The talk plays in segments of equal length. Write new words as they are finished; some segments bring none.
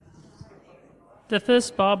The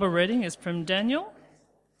first Bible reading is from Daniel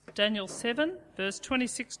 7, verse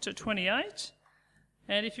 26 to 28.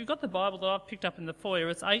 And if you've got the Bible that I've picked up in the foyer,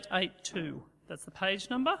 it's 882. That's the page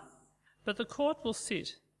number. But the court will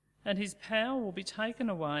sit, and his power will be taken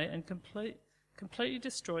away and completely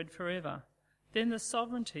destroyed forever. Then the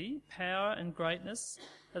sovereignty, power and greatness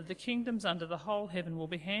of the kingdoms under the whole heaven will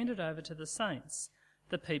be handed over to the saints,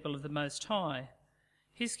 the people of the Most High.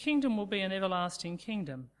 His kingdom will be an everlasting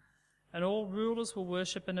kingdom, and all rulers will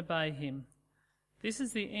worship and obey him. This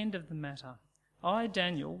is the end of the matter. I,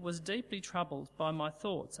 Daniel, was deeply troubled by my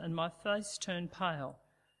thoughts, and my face turned pale,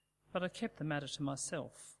 but I kept the matter to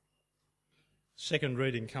myself. Second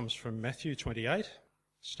reading comes from Matthew 28,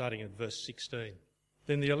 starting at verse 16.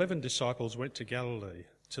 Then the 11 disciples went to Galilee,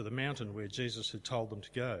 to the mountain where Jesus had told them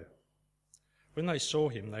to go. When they saw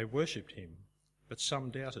him, they worshipped him, but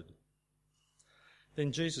some doubted.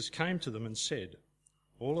 Then Jesus came to them and said,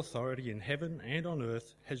 "All authority in heaven and on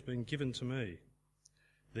earth has been given to me.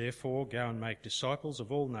 Therefore go and make disciples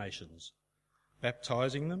of all nations,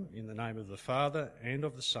 baptizing them in the name of the Father and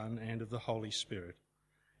of the Son and of the Holy Spirit,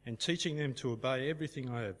 and teaching them to obey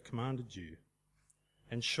everything I have commanded you.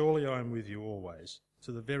 And surely I am with you always,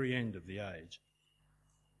 to the very end of the age."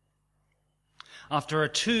 After a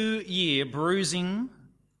 2-year bruising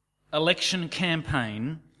election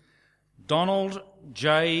campaign, Donald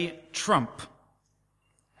J. Trump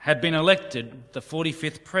had been elected the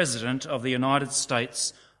 45th President of the United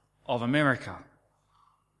States of America.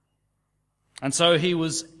 And so he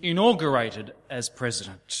was inaugurated as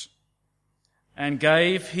President and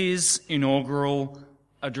gave his inaugural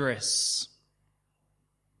address.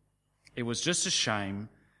 It was just a shame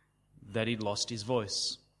that he'd lost his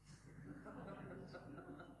voice.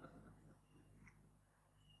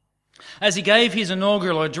 As he gave his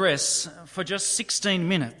inaugural address for just 16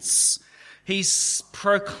 minutes, he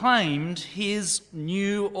proclaimed his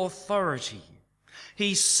new authority.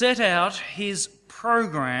 He set out his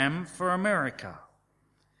program for America,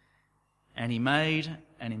 and he made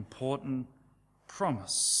an important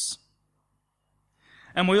promise.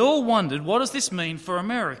 And we all wondered, what does this mean for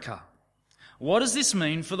America? What does this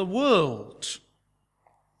mean for the world?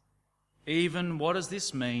 Even what does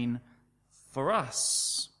this mean for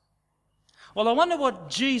us? Well, I wonder what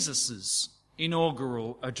Jesus'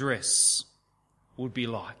 inaugural address would be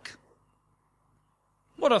like.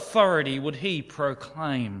 What authority would he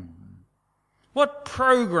proclaim? What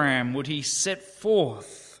program would he set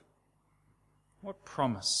forth? What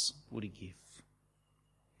promise would he give?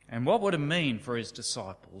 And what would it mean for his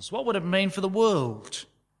disciples? What would it mean for the world?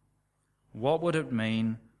 What would it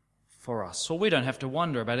mean for us? Well, we don't have to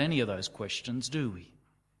wonder about any of those questions, do we?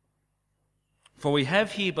 For we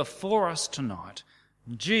have here before us tonight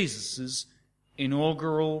Jesus'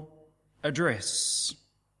 inaugural address.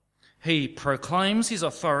 He proclaims his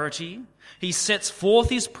authority, he sets forth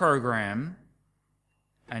his program,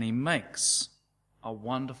 and he makes a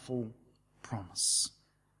wonderful promise.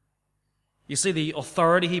 You see the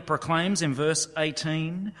authority he proclaims in verse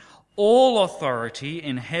 18. All authority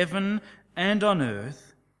in heaven and on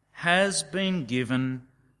earth has been given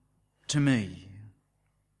to me.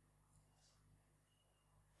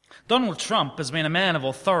 Donald Trump has been a man of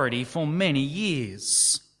authority for many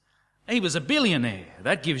years. He was a billionaire.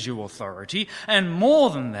 That gives you authority. And more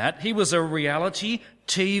than that, he was a reality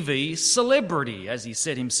TV celebrity. As he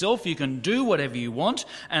said himself, you can do whatever you want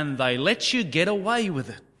and they let you get away with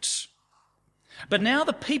it. But now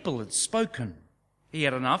the people had spoken. He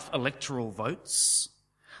had enough electoral votes.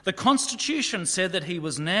 The Constitution said that he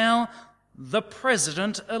was now the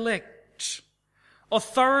President-elect.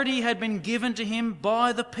 Authority had been given to him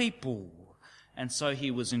by the people. And so he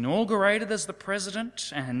was inaugurated as the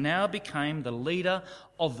President and now became the leader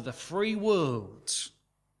of the free world,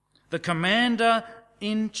 the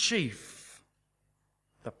Commander-in-Chief,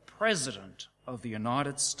 the President of the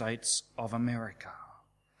United States of America.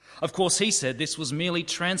 Of course, he said this was merely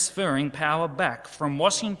transferring power back from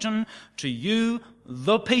Washington to you,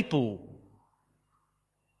 the people.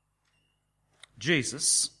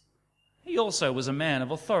 Jesus, he also was a man of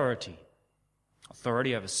authority.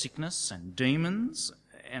 Authority over sickness and demons,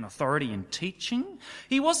 and authority in teaching.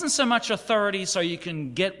 He wasn't so much authority so you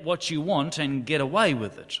can get what you want and get away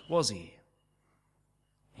with it, was he?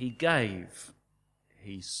 He gave.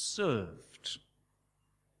 He served.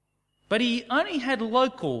 But he only had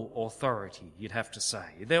local authority, you'd have to say.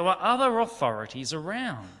 There were other authorities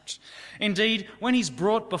around. Indeed, when he's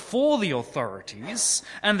brought before the authorities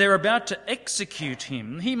and they're about to execute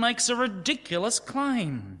him, he makes a ridiculous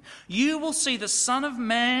claim. You will see the Son of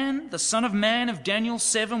Man of Daniel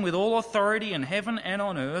 7 with all authority in heaven and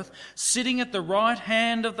on earth, sitting at the right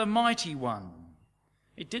hand of the Mighty One.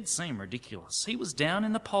 It did seem ridiculous. He was down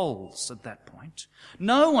in the polls at that point.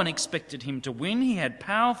 No one expected him to win. He had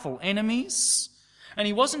powerful enemies. And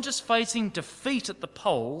he wasn't just facing defeat at the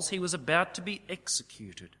polls, he was about to be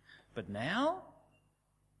executed. But now,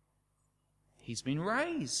 he's been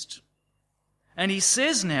raised. And he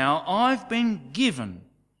says now, I've been given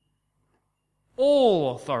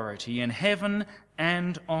all authority in heaven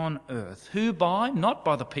and on earth. Who by? Not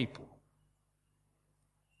by the people.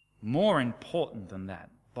 More important than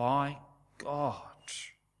that, by God.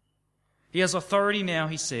 He has authority now,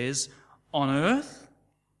 he says, on earth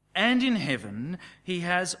and in heaven. He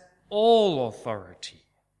has all authority.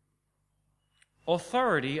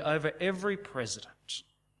 Authority over every president.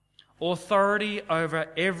 Authority over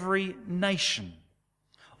every nation.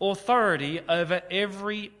 Authority over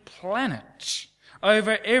every planet.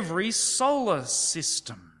 Over every solar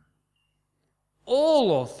system.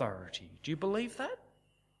 All authority. Do you believe that?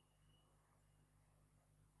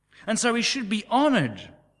 And so he should be honoured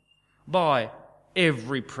by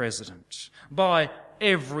every president, by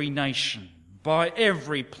every nation, by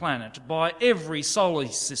every planet, by every solar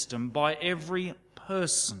system, by every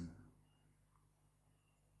person.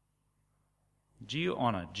 Do you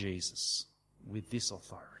honour Jesus with this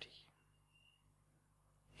authority?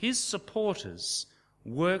 His supporters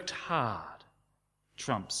worked hard,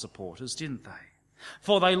 Trump's supporters, didn't they?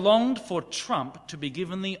 For they longed for Trump to be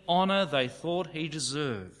given the honour they thought he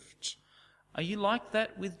deserved. Are you like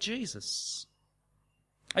that with Jesus?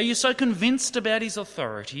 Are you so convinced about his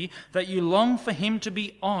authority that you long for him to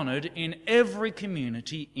be honoured in every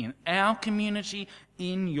community, in our community,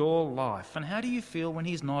 in your life? And how do you feel when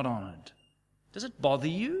he's not honoured? Does it bother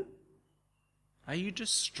you? Are you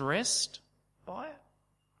distressed by it?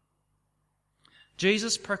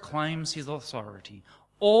 Jesus proclaims his authority.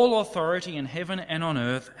 All authority in heaven and on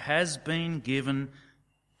earth has been given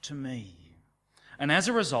to me. And as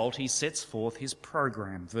a result, he sets forth his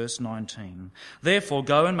program, verse 19. Therefore,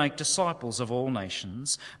 go and make disciples of all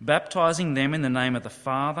nations, baptizing them in the name of the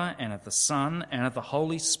Father and of the Son and of the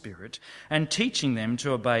Holy Spirit, and teaching them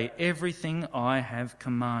to obey everything I have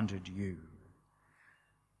commanded you.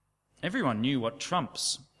 Everyone knew what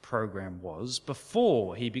Trump's program was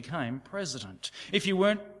before he became president. If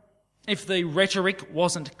the rhetoric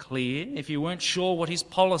wasn't clear, if you weren't sure what his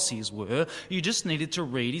policies were, you just needed to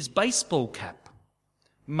read his baseball cap.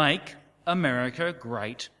 Make America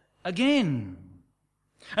great again.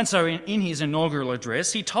 And so in his inaugural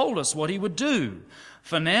address, he told us what he would do.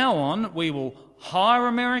 From now on, we will hire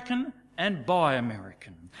American and buy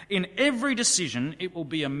American. In every decision, it will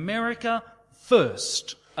be America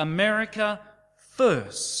first. America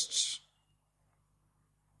first.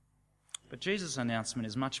 But Jesus' announcement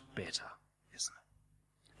is much better, isn't it?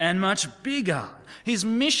 And much bigger. His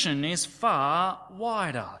mission is far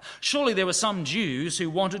wider. Surely there were some Jews who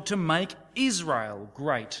wanted to make Israel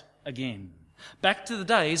great again, back to the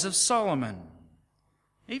days of Solomon.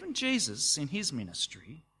 Even Jesus in his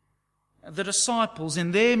ministry, the disciples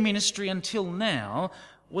in their ministry until now,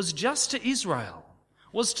 was just to Israel,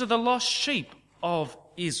 was to the lost sheep of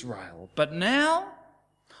Israel. But now,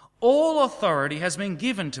 all authority has been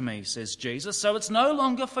given to me, says Jesus, so it's no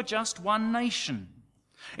longer for just one nation.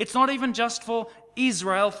 It's not even just for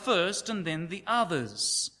Israel first and then the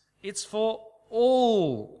others. It's for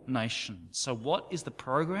all nations. So what is the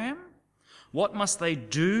program? What must they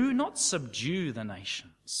do? Not subdue the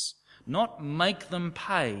nations, not make them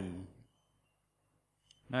pay.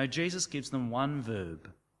 No, Jesus gives them one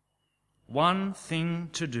verb, one thing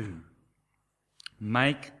to do.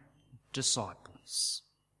 Make disciples.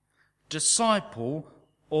 Disciple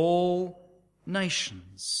all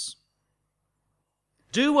nations.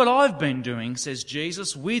 Do what I've been doing, says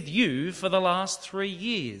Jesus, with you for the last 3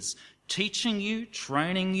 years, teaching you,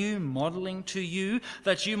 training you, modelling to you,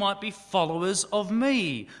 that you might be followers of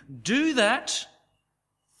me. Do that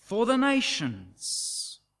for the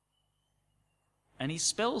nations. And he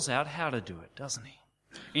spells out how to do it, doesn't he?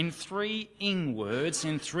 In 3 ing words,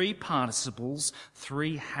 in 3 participles,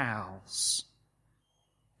 3 hows.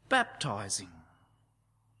 Baptizing.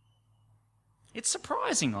 It's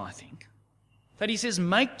surprising, I think, that he says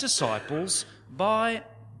make disciples by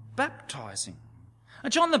baptizing.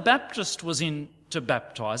 And John the Baptist was into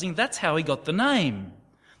baptizing. That's how he got the name.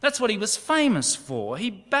 That's what he was famous for. He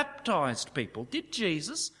baptized people. Did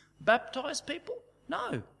Jesus baptize people?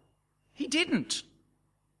 No, he didn't.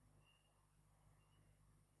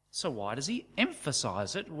 So why does he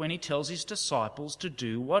emphasize it when he tells his disciples to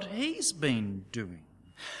do what he's been doing?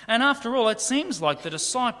 And after all, it seems like the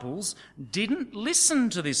disciples didn't listen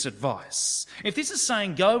to this advice. If this is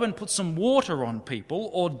saying go and put some water on people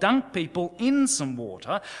or dunk people in some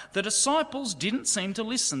water, the disciples didn't seem to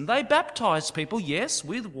listen. They baptized people, yes,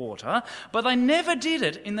 with water, but they never did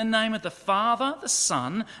it in the name of the Father, the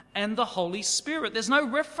Son, and the Holy Spirit. There's no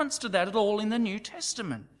reference to that at all in the New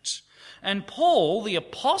Testament. And Paul, the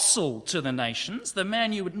apostle to the nations, the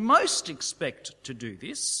man you would most expect to do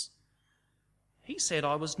this, he said,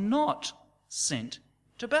 I was not sent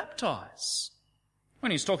to baptize.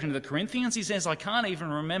 When he's talking to the Corinthians, he says, I can't even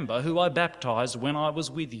remember who I baptized when I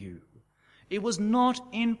was with you. It was not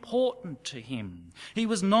important to him. He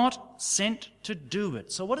was not sent to do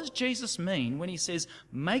it. So what does Jesus mean when he says,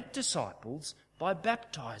 make disciples by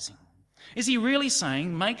baptizing? Is he really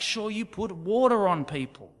saying, make sure you put water on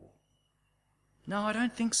people? No, I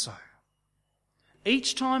don't think so.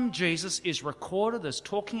 Each time Jesus is recorded as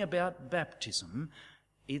talking about baptism,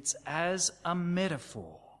 it's as a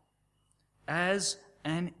metaphor, as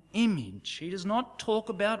an image. He does not talk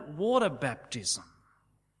about water baptism.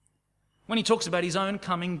 When he talks about his own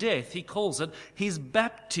coming death, he calls it his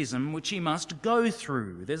baptism which he must go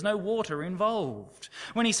through. There's no water involved.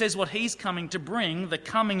 When he says what he's coming to bring, the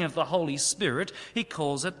coming of the Holy Spirit, he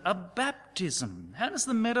calls it a baptism. How does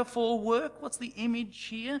the metaphor work? What's the image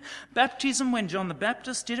here? Baptism, when John the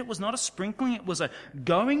Baptist did it, was not a sprinkling. It was a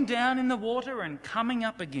going down in the water and coming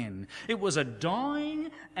up again. It was a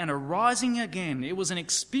dying and a rising again. It was an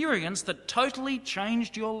experience that totally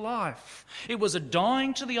changed your life. It was a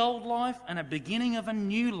dying to the old life and a beginning of a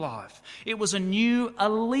new life. It was a new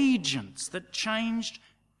allegiance that changed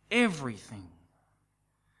everything.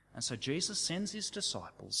 And so Jesus sends his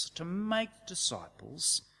disciples to make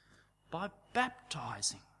disciples by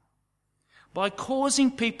baptizing, by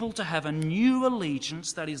causing people to have a new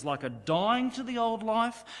allegiance that is like a dying to the old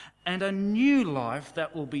life and a new life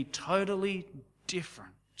that will be totally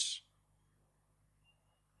different.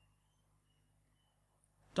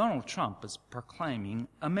 Donald Trump is proclaiming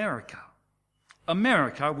America.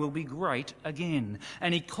 America will be great again.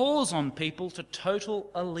 And he calls on people to total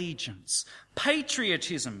allegiance.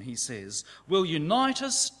 Patriotism, he says, will unite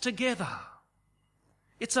us together.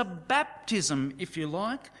 It's a baptism, if you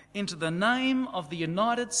like, into the name of the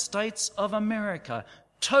United States of America.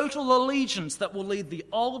 Total allegiance that will leave the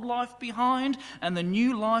old life behind and the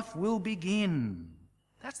new life will begin.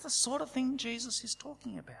 That's the sort of thing Jesus is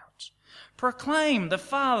talking about. Proclaim the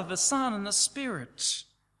Father, the Son, and the Spirit.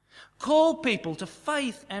 Call people to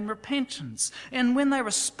faith and repentance. And when they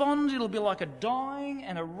respond, it'll be like a dying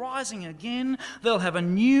and a rising again. They'll have a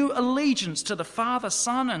new allegiance to the Father,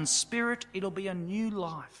 Son, and Spirit. It'll be a new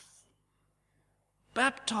life.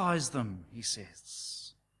 Baptize them, he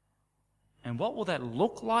says. And what will that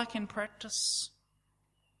look like in practice?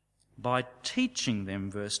 By teaching them,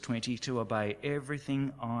 verse 20, to obey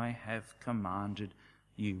everything I have commanded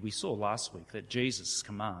you. We saw last week that Jesus'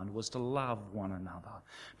 command was to love one another.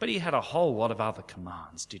 But he had a whole lot of other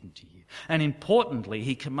commands, didn't he? And importantly,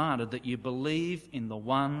 he commanded that you believe in the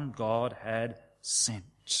one God had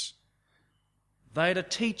sent. They are to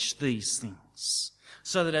teach these things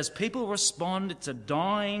so that as people respond, it's a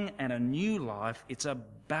dying and a new life. It's a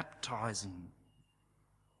baptizing.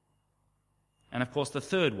 And of course, the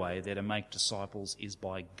third way they're to make disciples is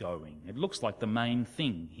by going. It looks like the main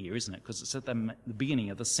thing here, isn't it? Because it's at the beginning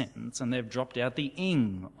of the sentence and they've dropped out the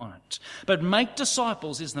ing on it. But make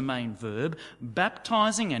disciples is the main verb.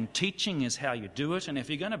 Baptizing and teaching is how you do it. And if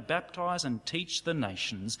you're going to baptize and teach the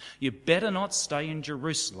nations, you better not stay in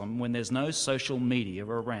Jerusalem when there's no social media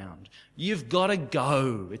around. You've got to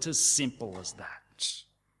go. It's as simple as that.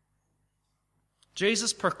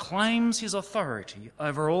 Jesus proclaims his authority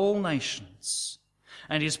over all nations,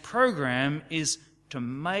 and his program is to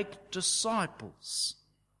make disciples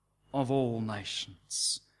of all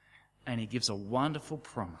nations. And he gives a wonderful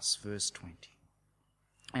promise, verse 20.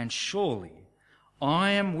 And surely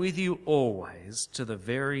I am with you always to the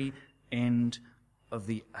very end of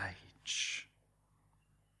the age.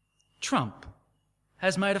 Trump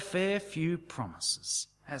has made a fair few promises,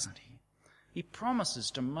 hasn't he? He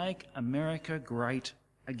promises to make America great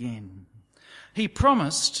again. He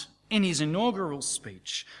promised in his inaugural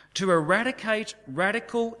speech to eradicate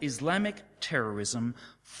radical Islamic terrorism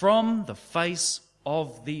from the face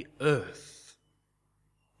of the earth.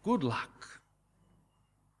 Good luck.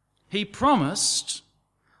 He promised,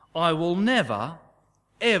 I will never,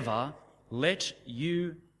 ever let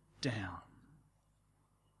you down.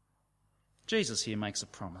 Jesus here makes a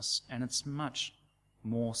promise, and it's much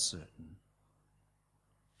more certain.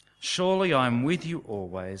 Surely I am with you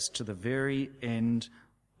always to the very end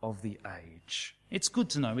of the age. It's good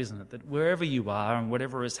to know, isn't it, that wherever you are and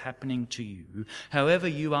whatever is happening to you, however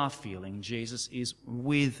you are feeling, Jesus is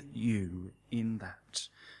with you in that.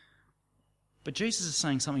 But Jesus is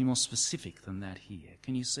saying something more specific than that here.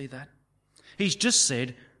 Can you see that? He's just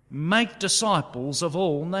said, make disciples of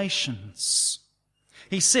all nations.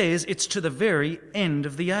 He says it's to the very end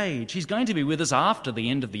of the age. He's going to be with us after the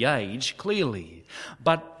end of the age, clearly.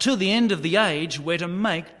 But to the end of the age, we're to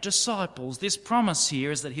make disciples. This promise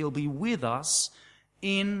here is that he'll be with us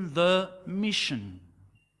in the mission.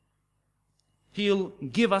 He'll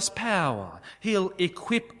give us power. He'll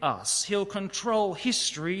equip us. He'll control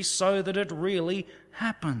history so that it really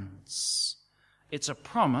happens. It's a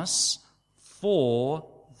promise for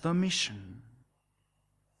the mission.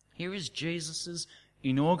 Here is Jesus'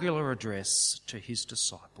 inaugural address to his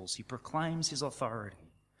disciples. He proclaims his authority.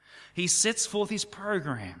 He sets forth his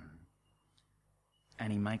program,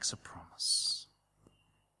 and he makes a promise.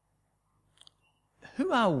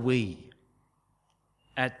 Who are we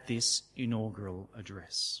at this inaugural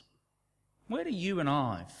address? Where do you and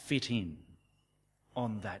I fit in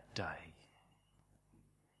on that day?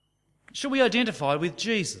 Shall we identify with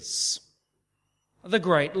Jesus, the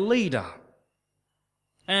great leader,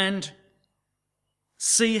 and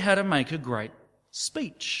see how to make a great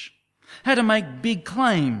speech, how to make big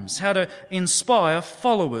claims, how to inspire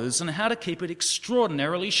followers, and how to keep it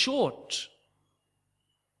extraordinarily short?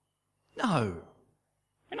 No.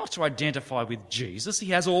 We're not to identify with Jesus.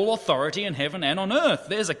 He has all authority in heaven and on earth.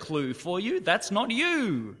 There's a clue for you. That's not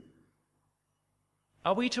you.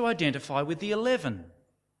 Are we to identify with the 11?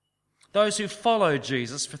 Those who followed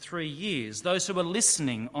Jesus for 3 years, those who are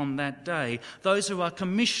listening on that day, those who are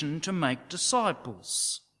commissioned to make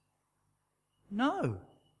disciples? No,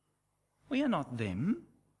 we are not them.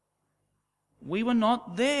 We were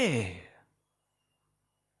not there.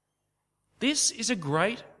 This is a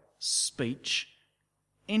great speech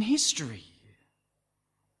in history.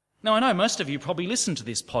 Now, I know most of you probably listen to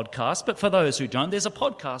this podcast, but for those who don't, there's a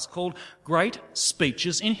podcast called Great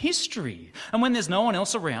Speeches in History. And when there's no one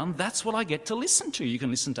else around, that's what I get to listen to. You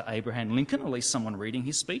can listen to Abraham Lincoln, at least someone reading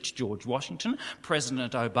his speech, George Washington,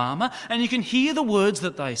 President Obama, and you can hear the words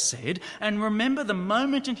that they said and remember the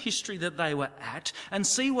moment in history that they were at and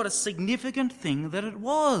see what a significant thing that it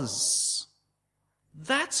was.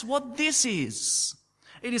 That's what this is.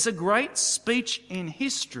 It is a great speech in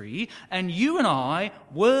history, and you and I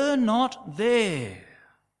were not there.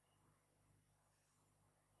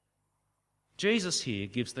 Jesus here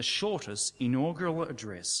gives the shortest inaugural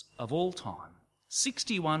address of all time,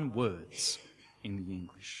 61 words in the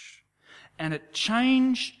English, and it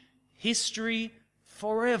changed history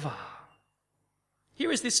forever.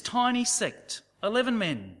 Here is this tiny sect, 11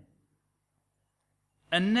 men,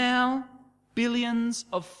 and now billions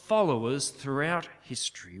of followers throughout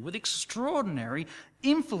history with extraordinary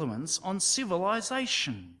influence on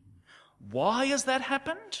civilization. Why has that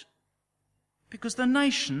happened? Because the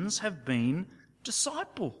nations have been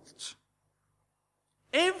discipled.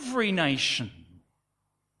 Every nation.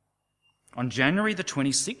 On January the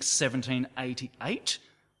 26th, 1788,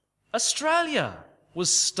 Australia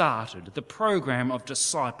was started, the program of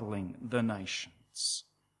discipling the nations.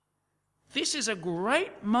 This is a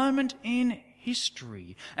great moment in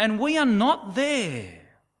history, and we are not there.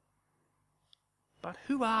 But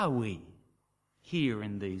who are we here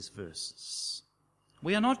in these verses?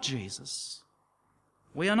 We are not Jesus.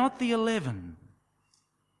 We are not the 11.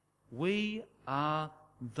 We are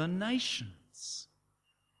the nations.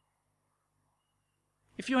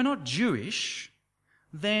 If you are not Jewish,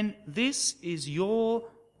 then this is your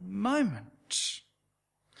moment.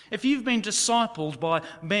 If you've been discipled by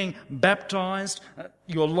being baptised,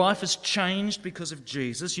 your life has changed because of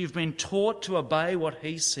Jesus, you've been taught to obey what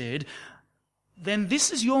he said, then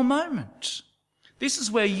this is your moment. This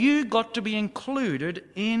is where you got to be included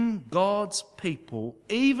in God's people.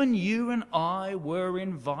 Even you and I were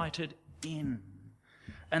invited in.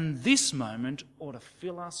 And this moment ought to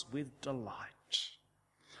fill us with delight.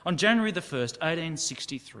 On January the 1st,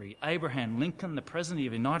 1863, Abraham Lincoln, the President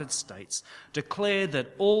of the United States, declared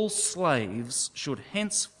that all slaves should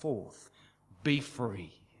henceforth be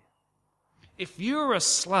free. If you're a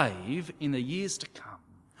slave in the years to come,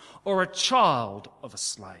 or a child of a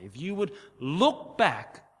slave, you would look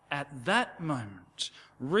back at that moment,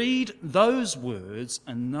 read those words,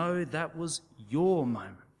 and know that was your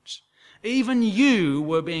moment. Even you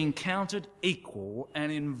were being counted equal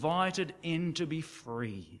and invited in to be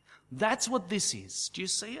free. That's what this is. Do you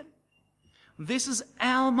see it? This is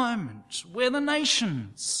our moment. We're the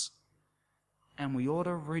nations. And we ought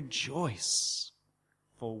to rejoice,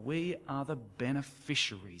 for we are the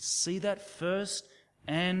beneficiaries. See that first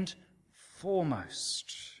and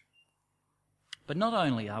foremost. But not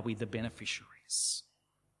only are we the beneficiaries,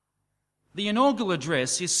 the inaugural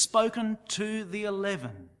address is spoken to the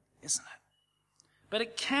 11, isn't it? But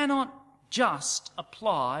it cannot just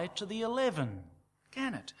apply to the 11,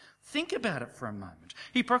 can it? Think about it for a moment.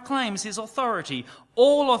 He proclaims his authority.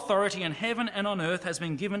 All authority in heaven and on earth has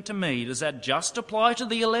been given to me. Does that just apply to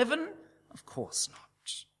the 11? Of course not.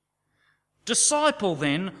 Disciple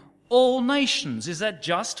then all nations. Is that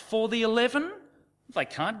just for the 11? They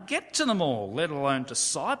can't get to them all, let alone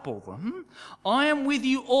disciple them. I am with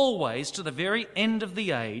you always to the very end of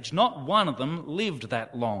the age. Not one of them lived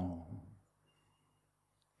that long.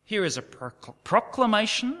 Here is a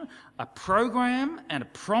proclamation, a program, and a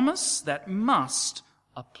promise that must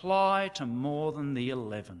apply to more than the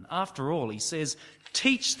 11. After all, he says,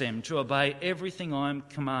 teach them to obey everything I am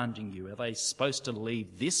commanding you. Are they supposed to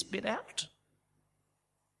leave this bit out?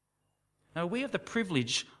 No, we have the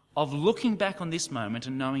privilege of looking back on this moment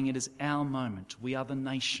and knowing it is our moment. We are the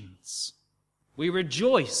nations. We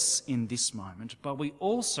rejoice in this moment, but we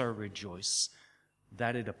also rejoice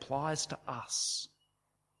that it applies to us.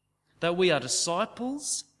 That we are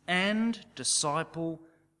disciples and disciple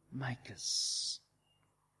makers.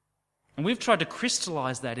 And we've tried to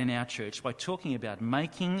crystallise that in our church by talking about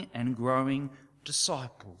making and growing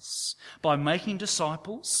disciples. By making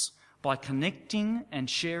disciples, by connecting and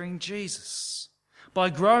sharing Jesus. By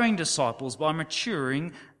growing disciples, by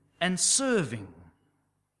maturing and serving.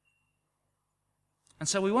 And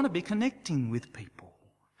so we want to be connecting with people.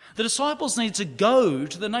 The disciples need to go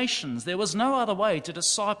to the nations. There was no other way to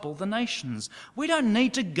disciple the nations. We don't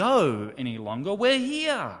need to go any longer. We're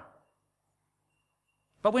here.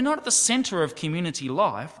 But we're not at the centre of community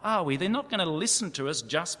life, are we? They're not going to listen to us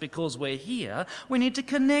just because we're here. We need to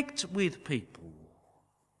connect with people.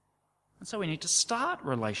 And so we need to start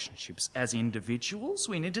relationships as individuals.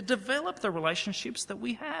 We need to develop the relationships that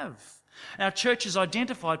we have. Our church has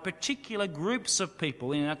identified particular groups of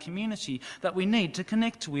people in our community that we need to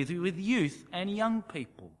connect with youth and young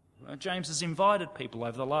people. James has invited people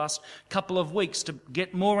over the last couple of weeks to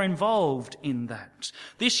get more involved in that.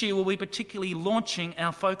 This year we'll be particularly launching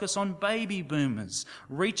our focus on baby boomers,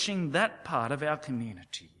 reaching that part of our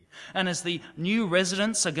community. And as the new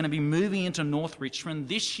residents are going to be moving into North Richmond,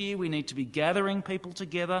 this year we need to be gathering people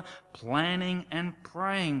together, planning and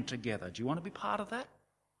praying together. Do you want to be part of that?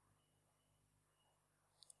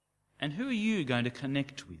 And who are you going to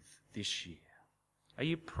connect with this year? Are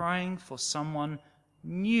you praying for someone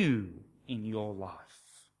new in your life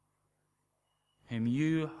whom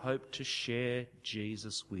you hope to share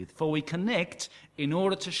Jesus with? For we connect in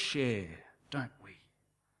order to share, don't we?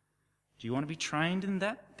 Do you want to be trained in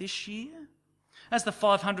that this year? As the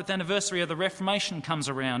 500th anniversary of the Reformation comes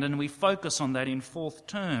around and we focus on that in fourth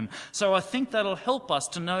term. So I think that'll help us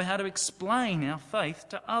to know how to explain our faith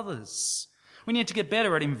to others. We need to get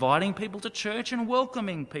better at inviting people to church and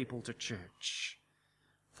welcoming people to church.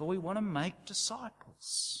 For we want to make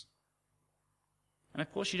disciples. And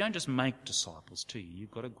of course, you don't just make disciples, do you?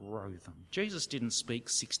 You've got to grow them. Jesus didn't speak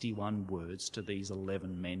 61 words to these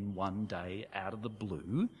 11 men one day out of the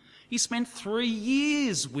blue. He spent 3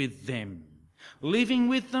 years with them, living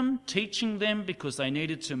with them, teaching them because they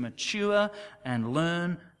needed to mature and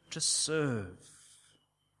learn to serve.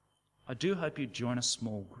 I do hope you join a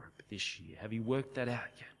small group this year. Have you worked that out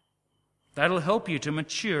yet? That'll help you to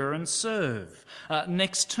mature and serve.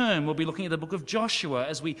 Next term, we'll be looking at the book of Joshua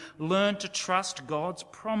as we learn to trust God's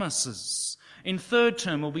promises. In third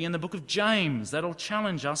term, we'll be in the book of James. That'll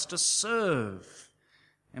challenge us to serve.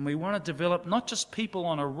 And we want to develop not just people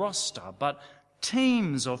on a roster, but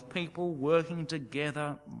teams of people working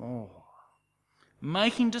together more.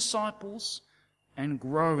 Making disciples and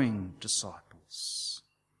growing disciples.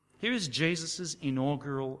 Here is Jesus'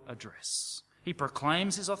 inaugural address. He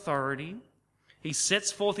proclaims his authority, he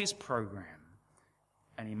sets forth his program,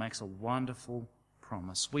 and he makes a wonderful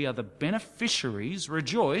promise. We are the beneficiaries,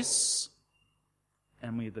 rejoice,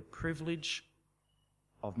 and we have the privilege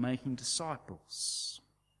of making disciples.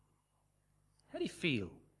 How do you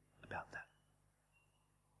feel about that?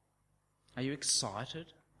 Are you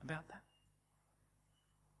excited about that?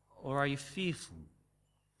 Or are you fearful?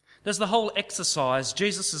 Does the whole exercise,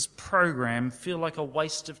 Jesus' program, feel like a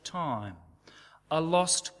waste of time? A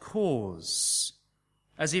lost cause,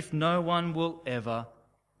 as if no one will ever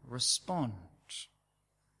respond?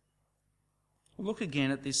 Look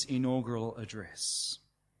again at this inaugural address.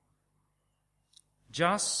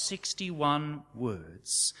 Just 61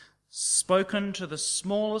 words spoken to the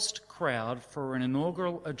smallest crowd for an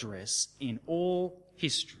inaugural address in all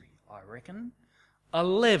history, I reckon.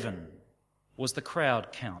 11 was the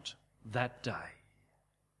crowd count that day.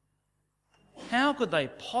 how could they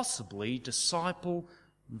possibly disciple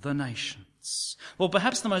the nations? Well,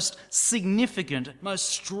 perhaps the most significant, most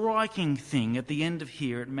striking thing at the end of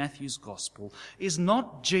here at Matthew's Gospel is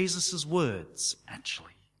not Jesus' words,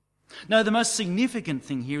 actually. No, the most significant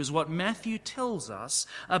thing here is what Matthew tells us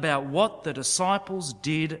about what the disciples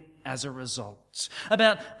did as a result,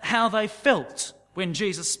 about how they felt when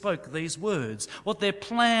Jesus spoke these words, what their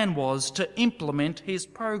plan was to implement his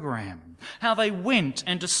program, how they went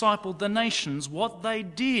and discipled the nations, what they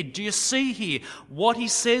did. Do you see here what he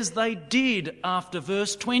says they did after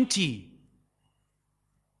verse 20?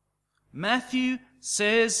 Matthew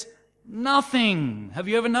says nothing. Have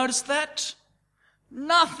you ever noticed that?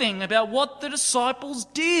 Nothing about what the disciples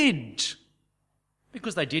did.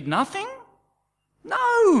 Because they did nothing?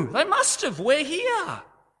 No, they must have. We're here.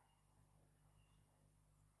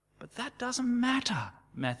 But that doesn't matter,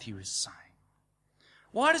 Matthew is saying.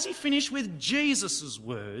 Why does he finish with Jesus'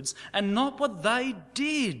 words and not what they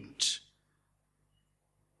did?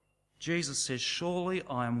 Jesus says, surely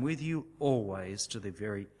I am with you always to the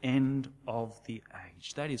very end of the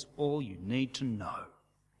age. That is all you need to know,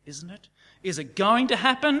 isn't it? Is it going to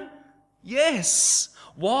happen? Yes.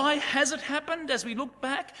 Why has it happened as we look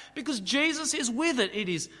back? Because Jesus is with it. It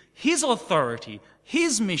is his authority,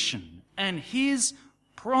 his mission, and his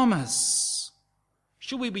promise.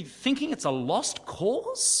 Should we be thinking it's a lost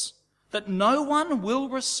cause? That no one will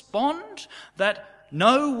respond? That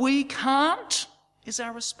no, we can't is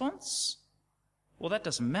our response? Well, that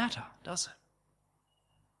doesn't matter, does it?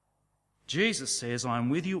 Jesus says, I am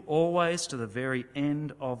with you always to the very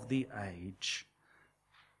end of the age.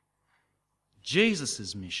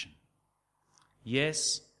 Jesus' mission.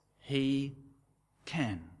 Yes, he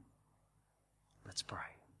can. Let's pray.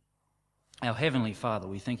 Our Heavenly Father,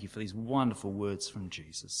 we thank you for these wonderful words from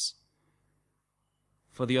Jesus,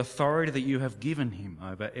 for the authority that you have given him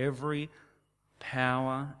over every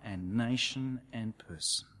power and nation and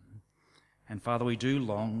person. And Father, we do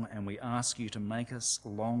long and we ask you to make us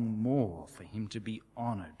long more for him to be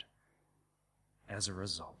honoured as a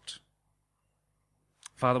result.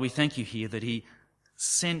 Father, we thank you here that he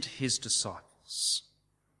sent his disciples,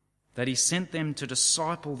 that he sent them to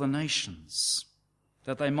disciple the nations,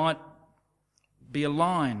 that they might be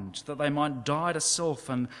aligned, that they might die to self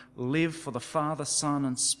and live for the Father, Son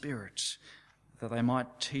and Spirit, that they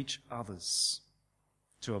might teach others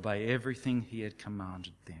to obey everything he had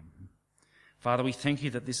commanded them. Father, we thank you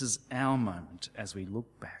that this is our moment as we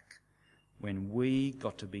look back, when we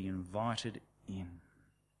got to be invited in.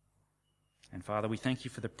 And Father, we thank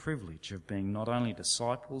you for the privilege of being not only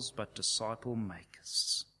disciples, but disciple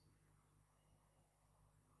makers.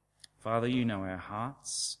 Father, you know our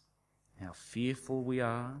hearts, how fearful we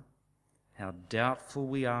are, how doubtful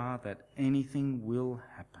we are that anything will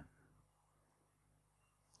happen.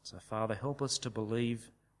 So, Father, help us to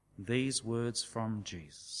believe these words from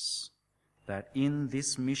Jesus, that in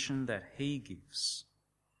this mission that he gives,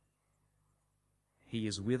 he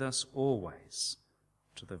is with us always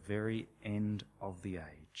to the very end of the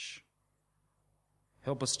age.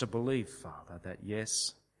 Help us to believe, Father, that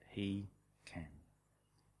yes, he can.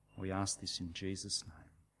 We ask this in Jesus' name.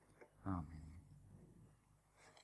 Amen.